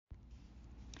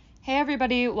Hey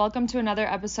everybody, welcome to another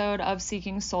episode of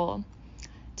Seeking Soul.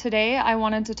 Today I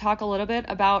wanted to talk a little bit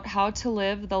about how to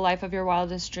live the life of your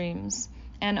wildest dreams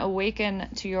and awaken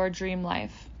to your dream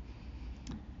life.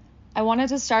 I wanted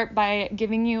to start by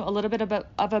giving you a little bit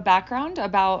of a background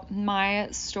about my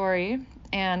story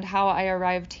and how I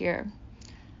arrived here.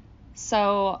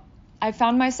 So I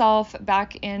found myself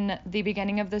back in the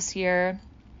beginning of this year,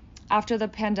 after the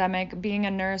pandemic, being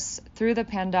a nurse through the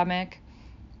pandemic,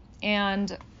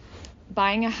 and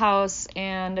buying a house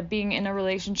and being in a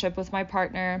relationship with my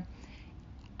partner.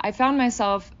 I found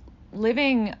myself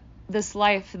living this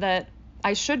life that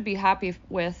I should be happy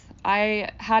with.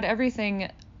 I had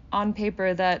everything on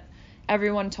paper that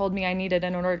everyone told me I needed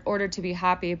in order to be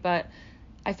happy, but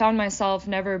I found myself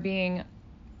never being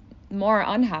more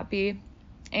unhappy.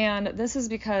 And this is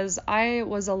because I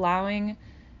was allowing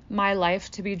my life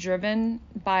to be driven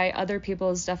by other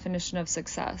people's definition of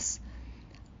success.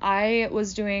 I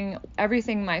was doing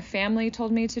everything my family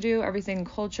told me to do, everything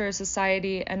culture,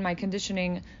 society, and my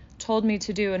conditioning told me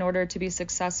to do in order to be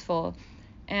successful.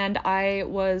 And I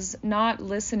was not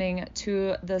listening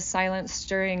to the silent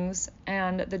stirrings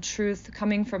and the truth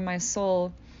coming from my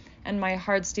soul and my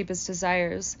heart's deepest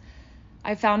desires.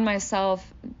 I found myself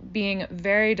being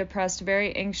very depressed,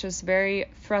 very anxious, very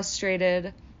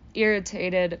frustrated,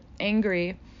 irritated,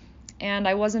 angry, and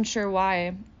I wasn't sure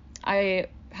why. I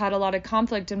had a lot of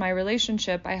conflict in my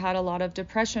relationship. I had a lot of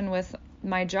depression with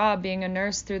my job, being a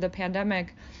nurse through the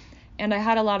pandemic, and I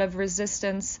had a lot of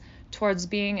resistance towards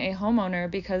being a homeowner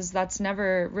because that's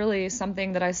never really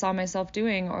something that I saw myself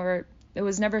doing, or it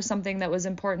was never something that was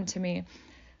important to me.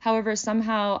 However,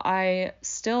 somehow I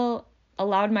still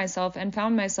allowed myself and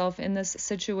found myself in this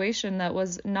situation that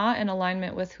was not in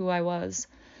alignment with who I was.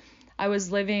 I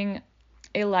was living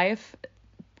a life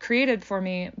created for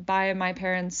me by my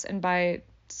parents and by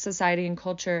society and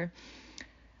culture.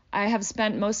 I have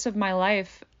spent most of my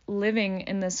life living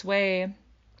in this way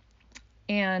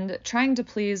and trying to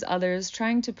please others,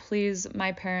 trying to please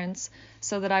my parents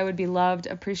so that I would be loved,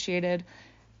 appreciated.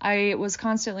 I was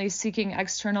constantly seeking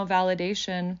external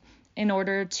validation in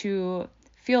order to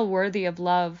feel worthy of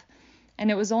love. And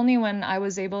it was only when I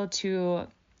was able to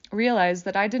realize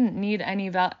that I didn't need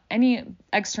any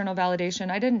external validation.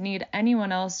 I didn't need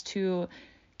anyone else to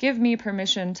give me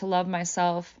permission to love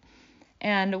myself.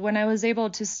 And when I was able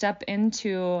to step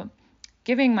into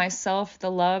giving myself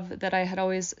the love that I had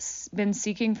always been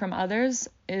seeking from others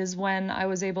is when I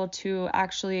was able to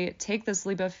actually take this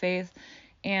leap of faith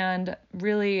and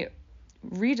really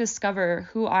rediscover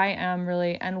who I am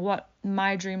really and what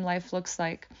my dream life looks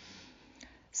like.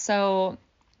 So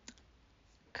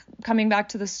coming back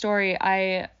to the story,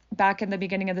 back in the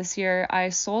beginning of this year, I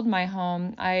sold my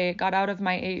home. I got out of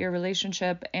my 8-year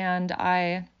relationship and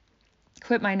I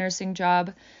quit my nursing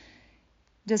job,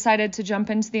 decided to jump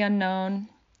into the unknown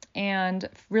and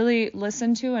really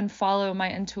listen to and follow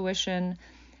my intuition,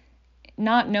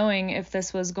 not knowing if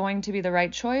this was going to be the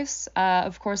right choice.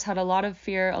 Of course, had a lot of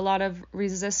fear, a lot of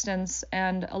resistance,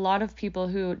 and a lot of people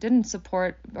who didn't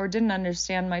support or didn't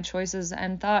understand my choices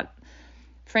and thought,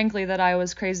 frankly, that I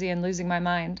was crazy and losing my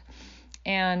mind.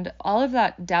 And all of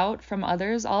that doubt from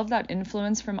others, all of that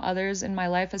influence from others in my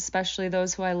life, especially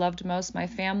those who I loved most, my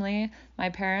family, my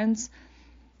parents,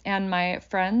 and my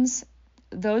friends,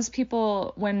 those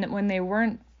people, when they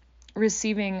weren't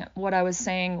receiving what I was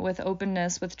saying with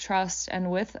openness, with trust, and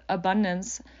with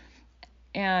abundance,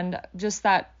 and just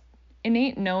that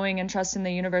innate knowing and trust in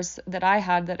the universe that I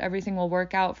had, that everything will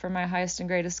work out for my highest and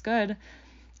greatest good,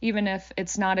 even if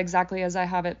it's not exactly as I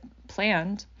have it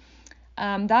planned.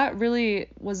 That really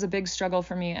was a big struggle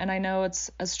for me. And I know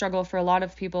it's a struggle for a lot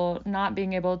of people not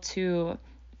being able to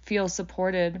feel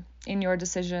supported in your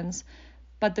decisions.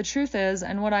 But the truth is,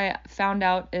 and what I found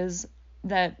out is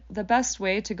that the best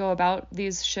way to go about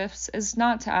these shifts is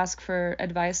not to ask for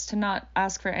advice, to not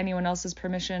ask for anyone else's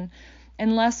permission,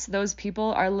 unless those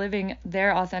people are living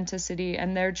their authenticity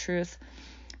and their truth.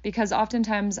 Because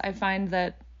oftentimes I find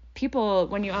that people,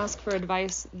 when you ask for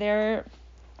advice, they're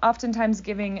oftentimes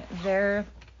giving their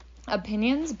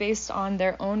opinions based on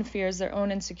their own fears, their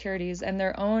own insecurities, and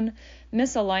their own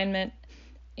misalignment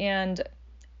and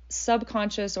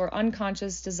subconscious or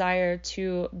unconscious desire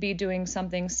to be doing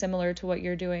something similar to what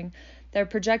you're doing. They're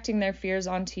projecting their fears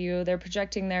onto you. They're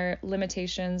projecting their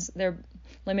limitations, their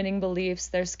limiting beliefs,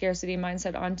 their scarcity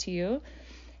mindset onto you.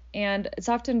 And it's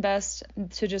often best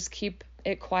to just keep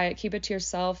it quiet, keep it to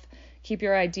yourself, keep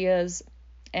your ideas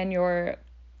and your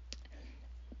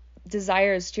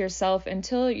desires to yourself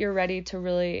until you're ready to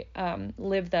really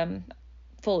live them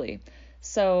fully.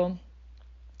 So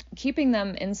keeping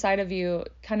them inside of you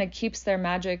kind of keeps their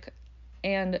magic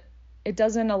and it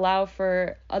doesn't allow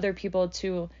for other people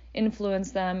to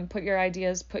influence them, put your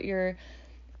ideas,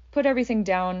 put everything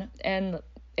down, and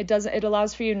it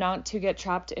allows for you not to get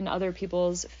trapped in other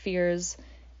people's fears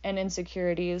and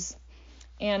insecurities.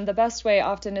 And the best way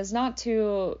often is not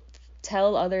to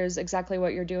tell others exactly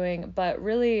what you're doing, but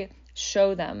really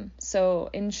show them. So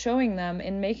in showing them,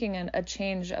 in making a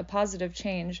change, a positive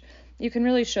change, you can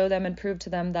really show them and prove to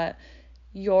them that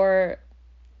your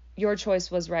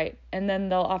choice was right. And then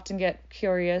they'll often get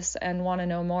curious and want to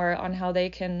know more on how they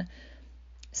can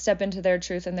step into their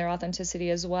truth and their authenticity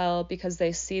as well, because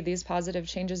they see these positive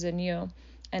changes in you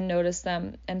and notice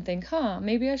them and think,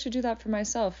 maybe I should do that for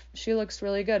myself. She looks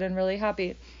really good and really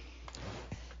happy.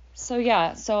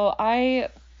 So I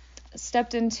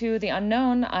stepped into the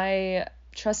unknown. I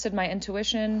trusted my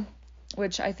intuition,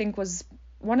 which I think was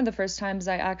one of the first times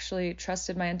I actually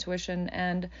trusted my intuition.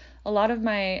 And a lot of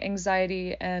my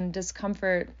anxiety and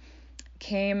discomfort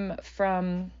came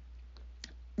from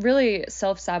really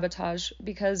self-sabotage,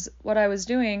 because what I was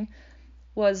doing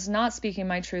was not speaking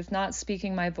my truth, not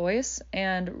speaking my voice,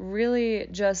 and really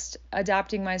just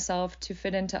adapting myself to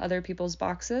fit into other people's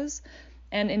boxes.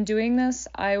 And in doing this,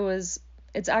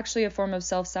 it's actually a form of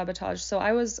self-sabotage. So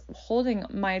I was holding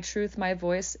my truth, my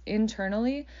voice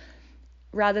internally,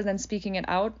 rather than speaking it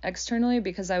out externally,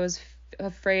 because I was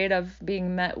afraid of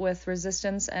being met with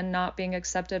resistance and not being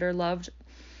accepted or loved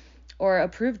or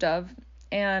approved of.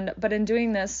 But in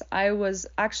doing this, I was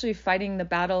actually fighting the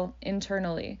battle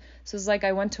internally. So it's like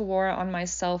I went to war on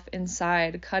myself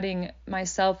inside, cutting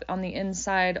myself on the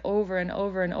inside over and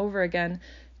over and over again,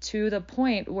 to the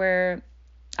point where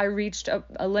I reached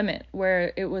a limit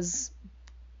where it was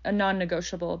a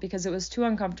non-negotiable, because it was too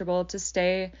uncomfortable to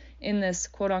stay in this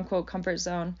quote unquote comfort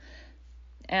zone.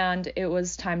 And it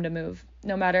was time to move.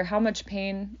 No matter how much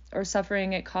pain or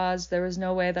suffering it caused, there was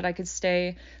no way that I could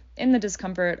stay in the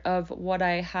discomfort of what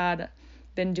I had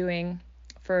been doing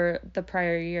for the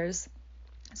prior years.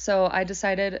 So I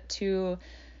decided to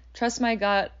trust my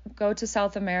gut, go to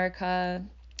South America,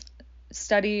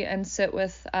 study and sit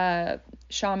with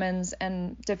shamans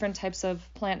and different types of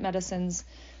plant medicines,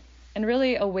 and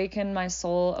really awaken my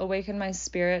soul, awaken my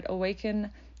spirit,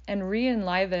 awaken and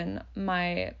re-enliven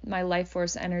my life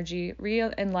force energy,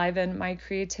 re-enliven my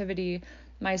creativity,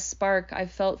 my spark. I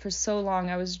felt for so long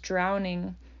I was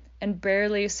drowning and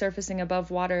barely surfacing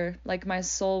above water, like my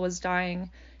soul was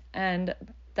dying. And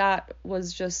that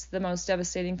was just the most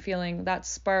devastating feeling. That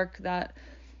spark, that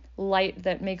light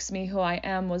that makes me who I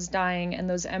am, was dying, and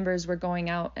those embers were going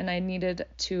out, and I needed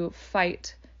to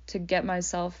fight to get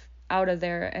myself out of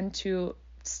there and to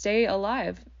stay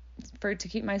alive, to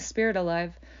keep my spirit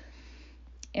alive.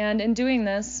 And in doing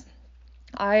this,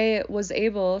 I was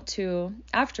able to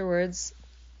afterwards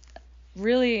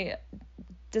really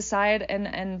decide,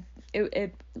 and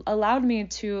it allowed me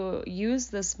to use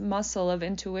this muscle of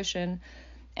intuition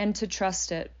and to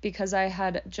trust it, because I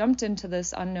had jumped into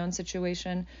this unknown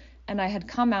situation and I had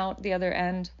come out the other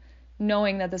end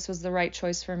knowing that this was the right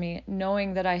choice for me,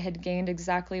 knowing that I had gained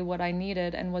exactly what I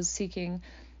needed and was seeking,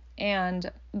 and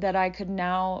that I could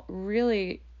now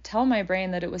really tell my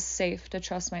brain that it was safe to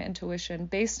trust my intuition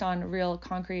based on real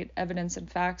concrete evidence and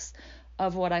facts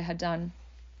of what I had done.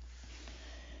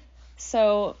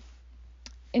 So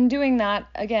in doing that,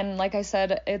 again, like I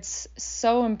said, it's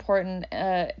so important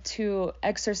to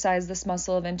exercise this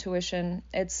muscle of intuition.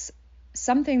 It's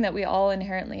something that we all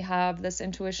inherently have, this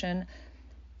intuition,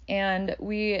 and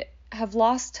we have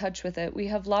lost touch with it. We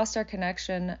have lost our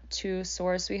connection to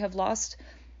source. We have lost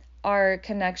our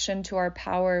connection to our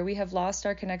power. We have lost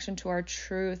our connection to our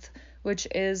truth, which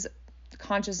is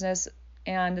consciousness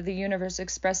and the universe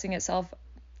expressing itself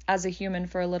as a human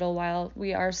for a little while.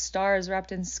 We are stars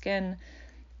wrapped in skin.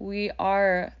 We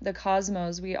are the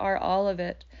cosmos. We are all of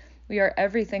it. We are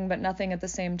everything but nothing at the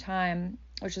same time,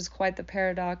 which is quite the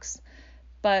paradox.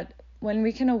 But when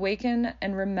we can awaken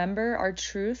and remember our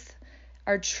truth,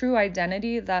 our true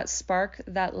identity, that spark,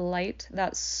 that light,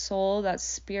 that soul, that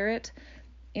spirit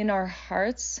in our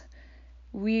hearts,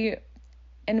 we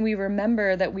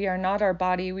remember that we are not our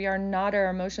body, we are not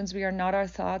our emotions, we are not our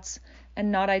thoughts,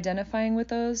 and not identifying with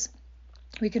those,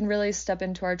 we can really step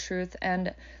into our truth,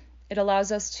 and it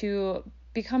allows us to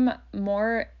become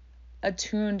more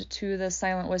attuned to the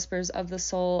silent whispers of the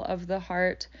soul, of the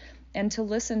heart, and to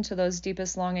listen to those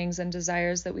deepest longings and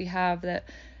desires that we have that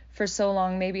for so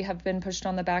long maybe have been pushed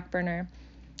on the back burner.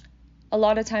 A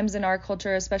lot of times in our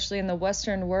culture, especially in the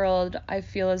Western world, I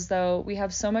feel as though we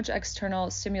have so much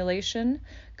external stimulation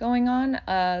going on.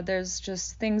 There's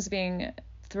just things being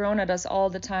thrown at us all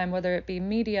the time, whether it be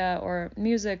media or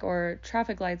music or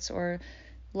traffic lights or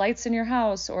lights in your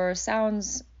house or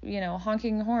sounds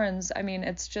honking horns. I mean,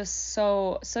 it's just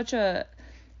such a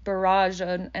barrage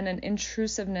and an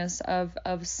intrusiveness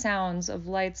of sounds, of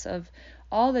lights, of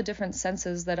all the different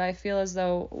senses that I feel as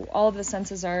though all of the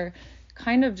senses are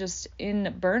kind of just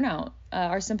in burnout.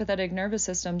 Our sympathetic nervous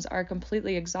systems are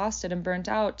completely exhausted and burnt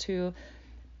out,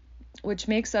 which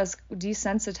makes us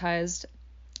desensitized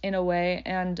in a way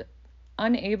and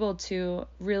unable to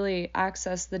really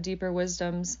access the deeper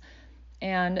wisdoms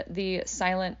and the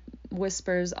silent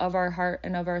whispers of our heart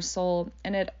and of our soul.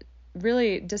 And it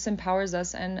really disempowers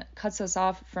us and cuts us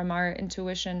off from our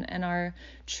intuition and our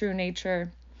true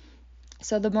nature.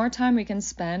 So the more time we can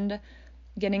spend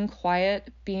getting quiet,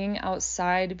 being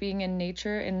outside, being in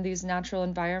nature, in these natural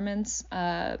environments.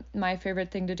 My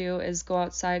favorite thing to do is go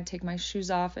outside, take my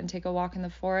shoes off, and take a walk in the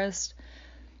forest,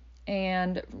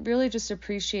 and really just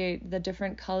appreciate the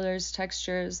different colors,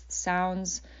 textures,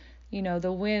 sounds,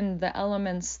 the wind, the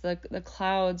elements, the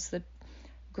clouds, the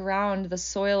ground, the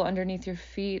soil underneath your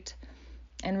feet,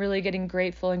 and really getting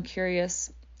grateful and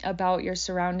curious about your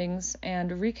surroundings and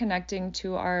reconnecting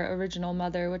to our original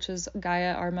mother, which is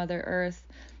Gaia, our Mother Earth,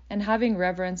 and having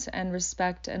reverence and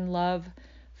respect and love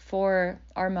for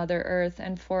our Mother Earth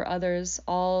and for others,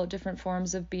 all different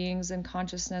forms of beings and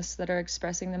consciousness that are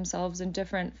expressing themselves in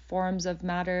different forms of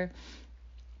matter.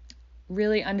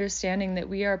 Really understanding that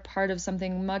we are part of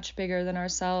something much bigger than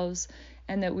ourselves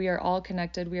and that we are all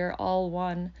connected, we are all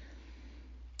one,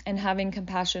 and having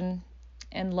compassion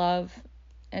and love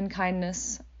and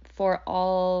kindness for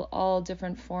all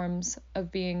different forms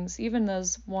of beings, even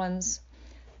those ones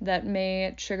that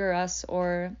may trigger us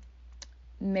or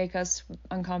make us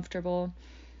uncomfortable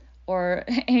or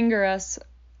anger us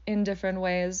in different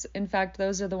ways. In fact,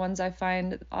 those are the ones I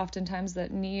find oftentimes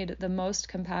that need the most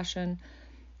compassion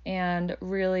and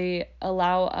really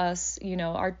allow us,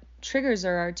 our triggers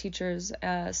are our teachers.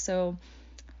 So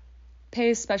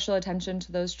pay special attention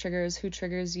to those triggers, who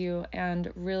triggers you,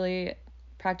 and really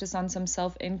practice on some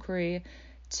self-inquiry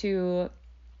to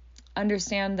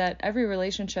understand that every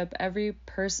relationship, every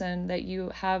person that you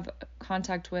have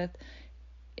contact with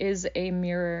is a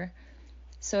mirror.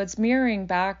 So it's mirroring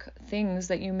back things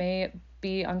that you may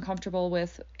be uncomfortable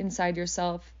with inside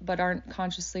yourself but aren't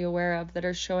consciously aware of, that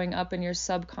are showing up in your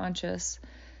subconscious.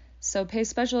 So pay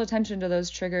special attention to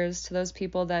those triggers, to those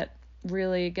people that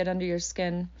really get under your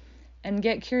skin, and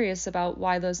get curious about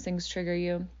why those things trigger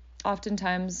you.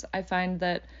 Oftentimes I find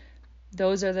that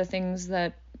those are the things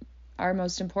that are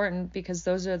most important, because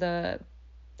those are the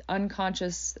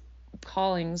unconscious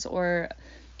callings, or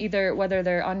either whether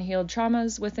they're unhealed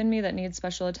traumas within me that need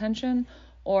special attention,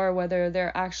 or whether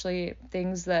they're actually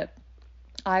things that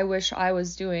I wish I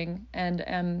was doing and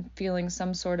am feeling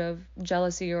some sort of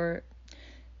jealousy or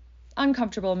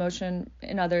uncomfortable emotion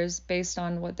in others based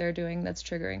on what they're doing that's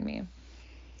triggering me.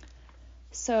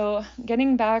 So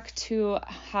getting back to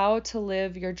how to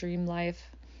live your dream life.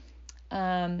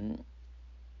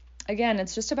 Again,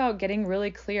 it's just about getting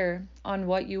really clear on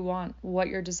what you want, what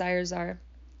your desires are.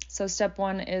 So step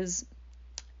one is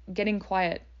getting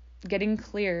quiet, getting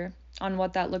clear on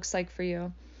what that looks like for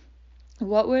you.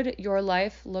 What would your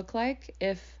life look like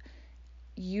if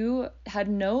you had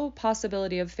no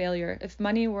possibility of failure, if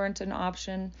money weren't an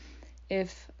option,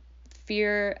 if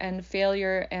fear and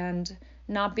failure and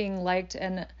not being liked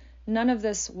and none of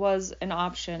this was an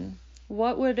option?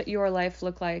 What would your life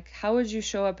look like? How would you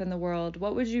show up in the world?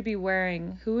 What would you be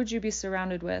wearing? Who would you be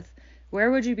surrounded with?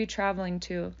 Where would you be traveling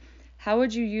to? How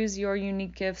would you use your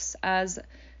unique gifts as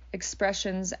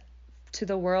expressions to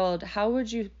the world? How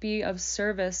would you be of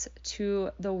service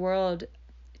to the world,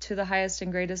 to the highest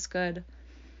and greatest good?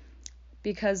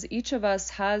 Because each of us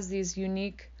has these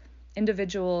unique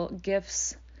individual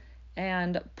gifts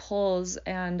and pulls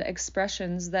and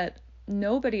expressions that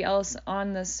nobody else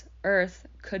on this earth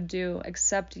could do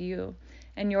except you,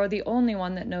 and you're the only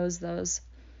one that knows those.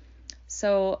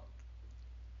 So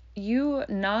you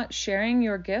not sharing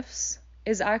your gifts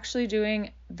is actually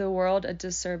doing the world a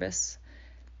disservice,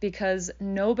 because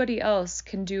nobody else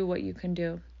can do what you can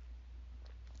do.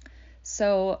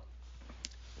 So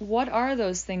what are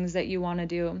those things that you want to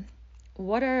do?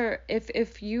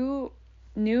 If you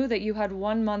knew that you had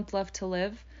 1 month left to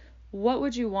live, what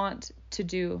would you want to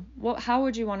do? How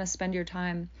would you want to spend your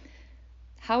time?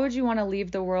 How would you want to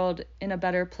leave the world in a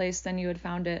better place than you had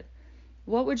found it?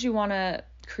 What would you want to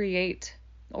create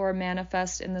or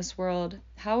manifest in this world?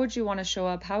 How would you want to show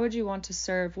up? How would you want to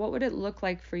serve? What would it look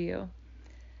like for you?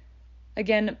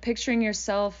 Again, picturing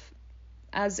yourself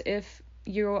as if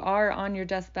you are on your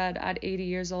deathbed at 80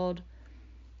 years old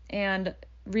and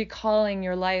recalling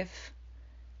your life.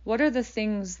 What are the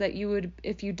things that you would,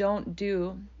 if you don't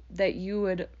do, that you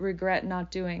would regret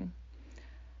not doing?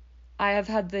 I have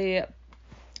had the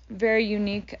very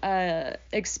unique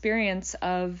experience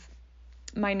of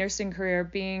my nursing career,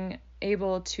 being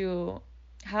able to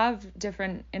have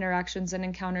different interactions and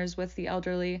encounters with the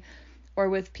elderly or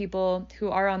with people who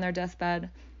are on their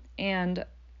deathbed. And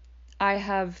I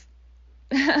have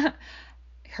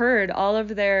heard all of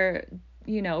their,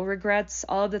 regrets,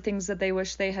 all of the things that they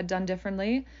wish they had done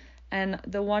differently. And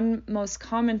the one most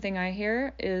common thing I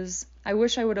hear is, I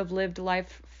wish I would have lived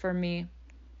life for me.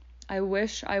 I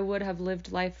wish I would have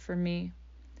lived life for me.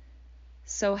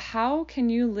 So how can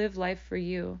you live life for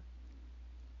you?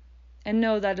 And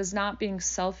no, that is not being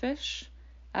selfish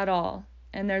at all.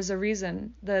 And there's a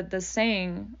reason. The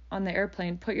saying on the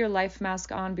airplane, put your life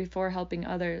mask on before helping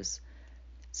others.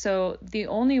 So the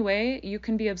only way you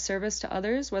can be of service to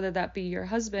others, whether that be your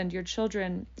husband, your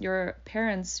children, your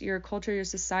parents, your culture, your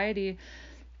society,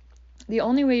 the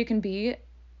only way you can be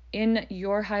in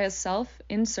your highest self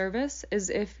in service is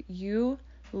if you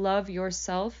love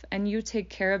yourself and you take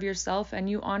care of yourself and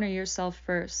you honor yourself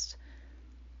first.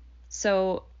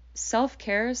 So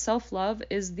self-care, self-love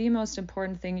is the most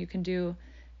important thing you can do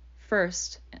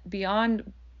first. Beyond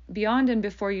and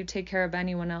before you take care of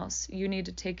anyone else, you need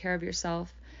to take care of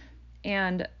yourself.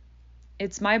 And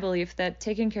it's my belief that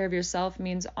taking care of yourself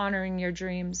means honoring your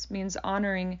dreams, means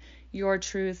honoring your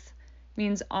truth,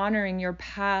 means honoring your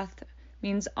path,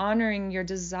 means honoring your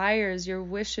desires, your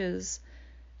wishes.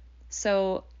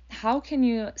 So how can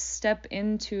you step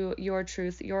into your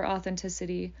truth, your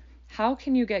authenticity? How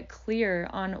can you get clear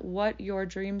on what your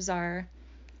dreams are?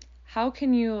 How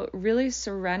can you really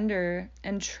surrender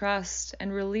and trust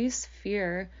and release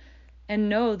fear and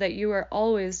know that you are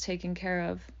always taken care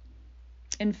of?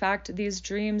 In fact, these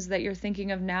dreams that you're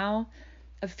thinking of now,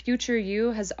 a future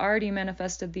you has already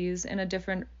manifested these in a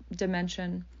different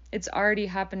dimension. It's already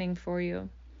happening for you.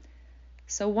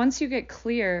 So once you get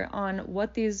clear on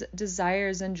what these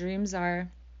desires and dreams are,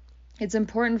 it's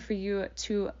important for you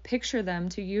to picture them,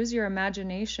 to use your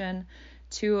imagination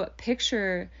to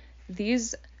picture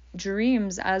these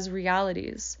dreams as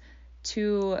realities,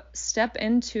 to step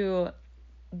into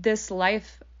this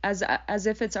life as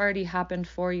if it's already happened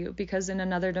for you, because in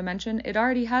another dimension, it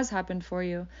already has happened for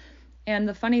you. And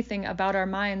the funny thing about our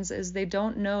minds is they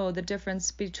don't know the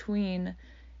difference between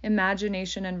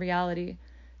imagination and reality.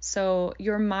 So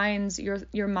your mind,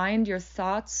 your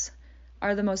thoughts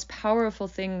are the most powerful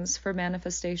things for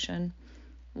manifestation.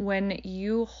 When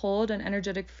you hold an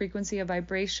energetic frequency, a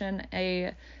vibration,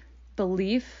 a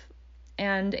belief,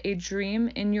 and a dream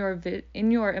in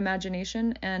your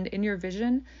imagination and in your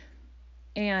vision,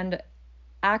 and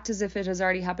act as if it has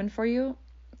already happened for you,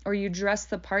 or you dress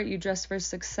the part, you dress for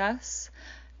success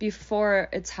before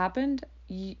it's happened,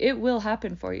 it will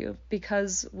happen for you,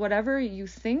 because whatever you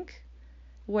think,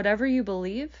 whatever you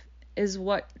believe is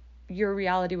what your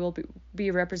reality will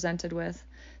be represented with.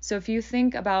 So if you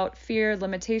think about fear,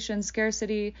 limitation,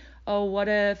 scarcity, oh, what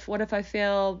if I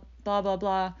fail, blah, blah,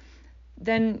 blah,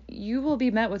 then you will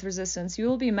be met with resistance. You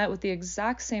will be met with the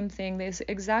exact same thing, the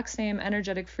exact same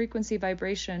energetic frequency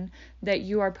vibration that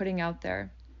you are putting out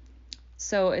there.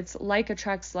 So it's like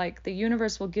attracts like. The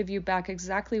universe will give you back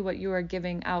exactly what you are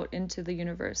giving out into the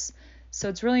universe. So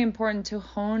it's really important to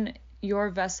hone your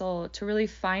vessel, to really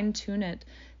fine-tune it,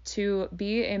 to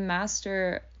be a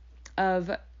master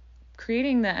of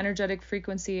creating the energetic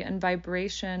frequency and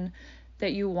vibration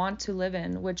that you want to live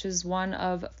in, which is one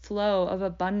of flow, of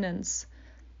abundance,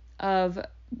 of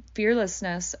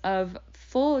fearlessness, of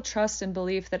full trust and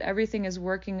belief that everything is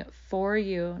working for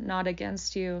you, not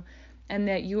against you, and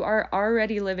that you are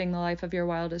already living the life of your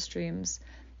wildest dreams,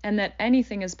 and that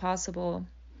anything is possible,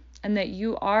 and that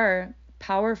you are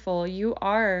powerful, you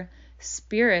are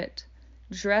spirit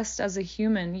dressed as a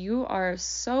human. You are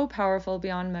so powerful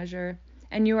beyond measure,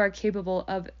 and you are capable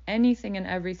of anything and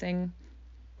everything.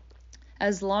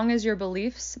 As long as your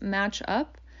beliefs match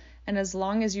up, and as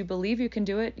long as you believe you can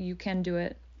do it, you can do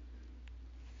it.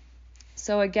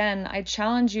 So again, I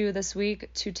challenge you this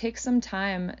week to take some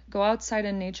time, go outside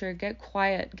in nature, get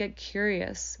quiet, get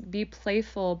curious, be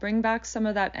playful, bring back some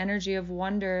of that energy of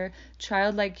wonder,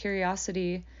 childlike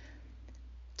curiosity.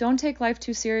 Don't take life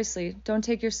too seriously. Don't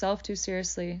take yourself too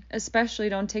seriously. Especially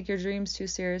don't take your dreams too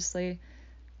seriously.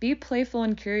 Be playful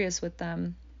and curious with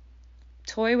them.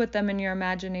 Toy with them in your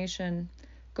imagination.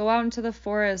 Go out into the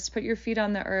forest, put your feet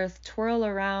on the earth, twirl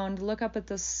around, look up at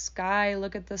the sky,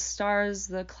 look at the stars,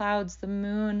 the clouds, the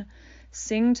moon,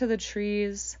 sing to the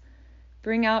trees,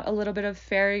 bring out a little bit of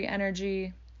fairy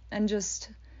energy, and just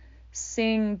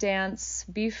sing, dance,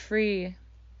 be free,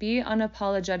 be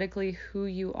unapologetically who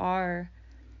you are.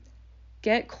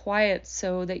 Get quiet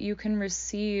so that you can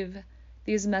receive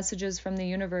these messages from the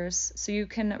universe, so you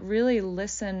can really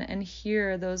listen and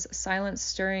hear those silent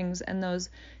stirrings and those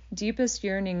deepest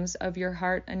yearnings of your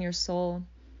heart and your soul.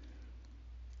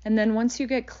 And then once you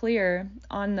get clear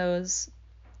on those,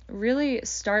 really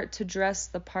start to dress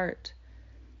the part.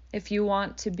 If you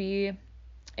want to be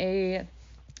a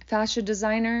fashion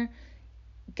designer,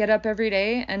 get up every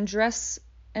day and dress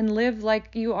and live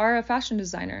like you are a fashion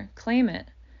designer. Claim it.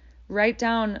 Write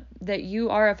down that you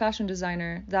are a fashion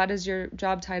designer. That is your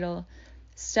job title.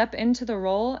 Step into the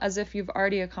role as if you've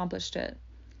already accomplished it.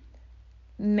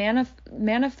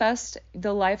 Manifest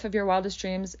the life of your wildest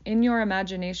dreams in your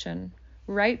imagination.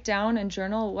 Write down and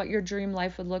journal what your dream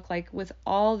life would look like with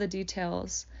all the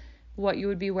details, what you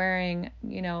would be wearing,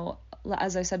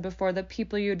 as I said before, the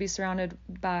people you would be surrounded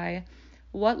by,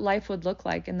 what life would look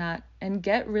like in that, and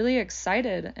get really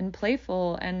excited and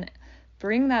playful and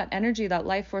bring that energy, that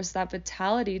life force, that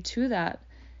vitality to that.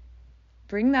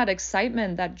 Bring that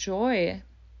excitement, that joy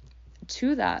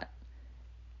to that.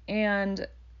 And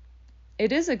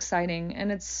it is exciting,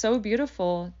 and it's so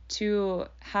beautiful to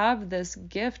have this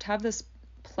gift, have this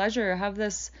pleasure, have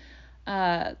this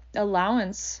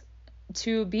allowance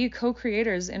to be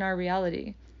co-creators in our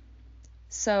reality.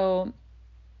 So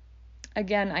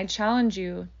again, I challenge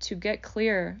you to get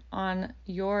clear on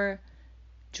your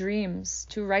dreams,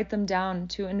 to write them down,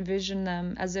 to envision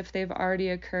them as if they've already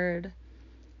occurred,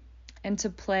 and to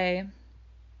play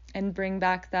and bring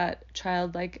back that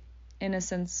childlike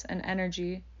innocence and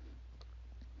energy.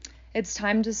 It's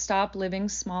time to stop living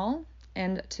small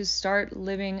and to start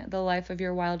living the life of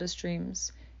your wildest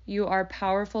dreams. You are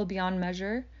powerful beyond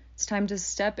measure. It's time to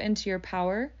step into your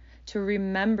power, to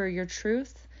remember your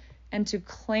truth, and to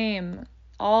claim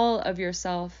all of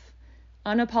yourself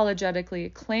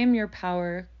unapologetically. Claim your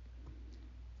power.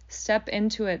 Step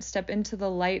into it. Step into the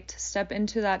light. Step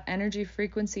into that energy,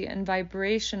 frequency, and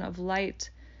vibration of light.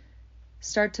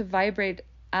 Start to vibrate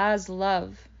as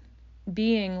love,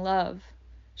 being love,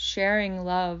 sharing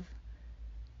love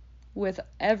with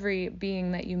every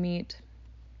being that you meet,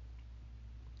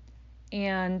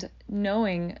 and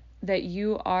knowing that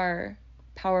you are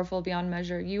powerful beyond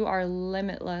measure. You are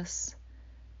limitless,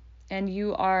 and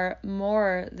you are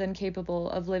more than capable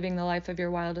of living the life of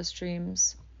your wildest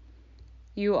dreams.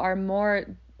 You are more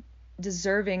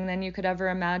deserving than you could ever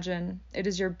imagine. It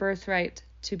is your birthright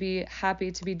to be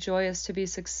happy, to be joyous, to be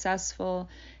successful,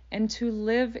 and to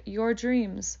live your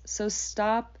dreams. So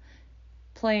stop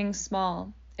playing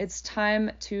small. It's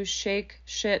time to shake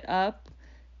shit up.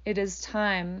 It is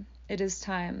time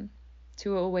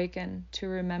to awaken, to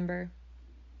remember.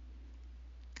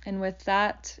 And with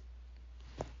that,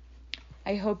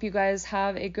 I hope you guys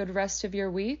have a good rest of your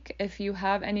week. If you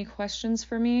have any questions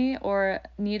for me or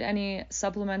need any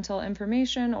supplemental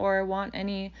information or want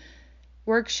any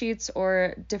worksheets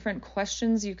or different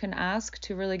questions you can ask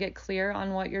to really get clear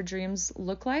on what your dreams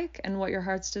look like and what your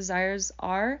heart's desires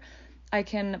are, I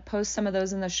can post some of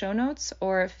those in the show notes,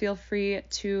 or feel free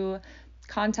to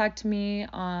contact me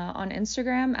on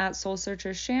Instagram at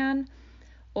SoulSearcherShan,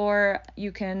 or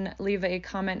you can leave a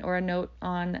comment or a note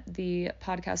on the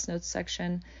podcast notes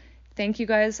section. Thank you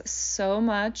guys so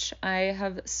much. I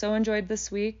have so enjoyed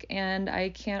this week, and I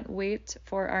can't wait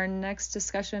for our next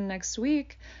discussion next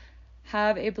week.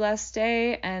 Have a blessed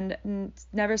day, and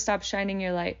never stop shining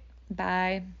your light.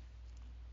 Bye.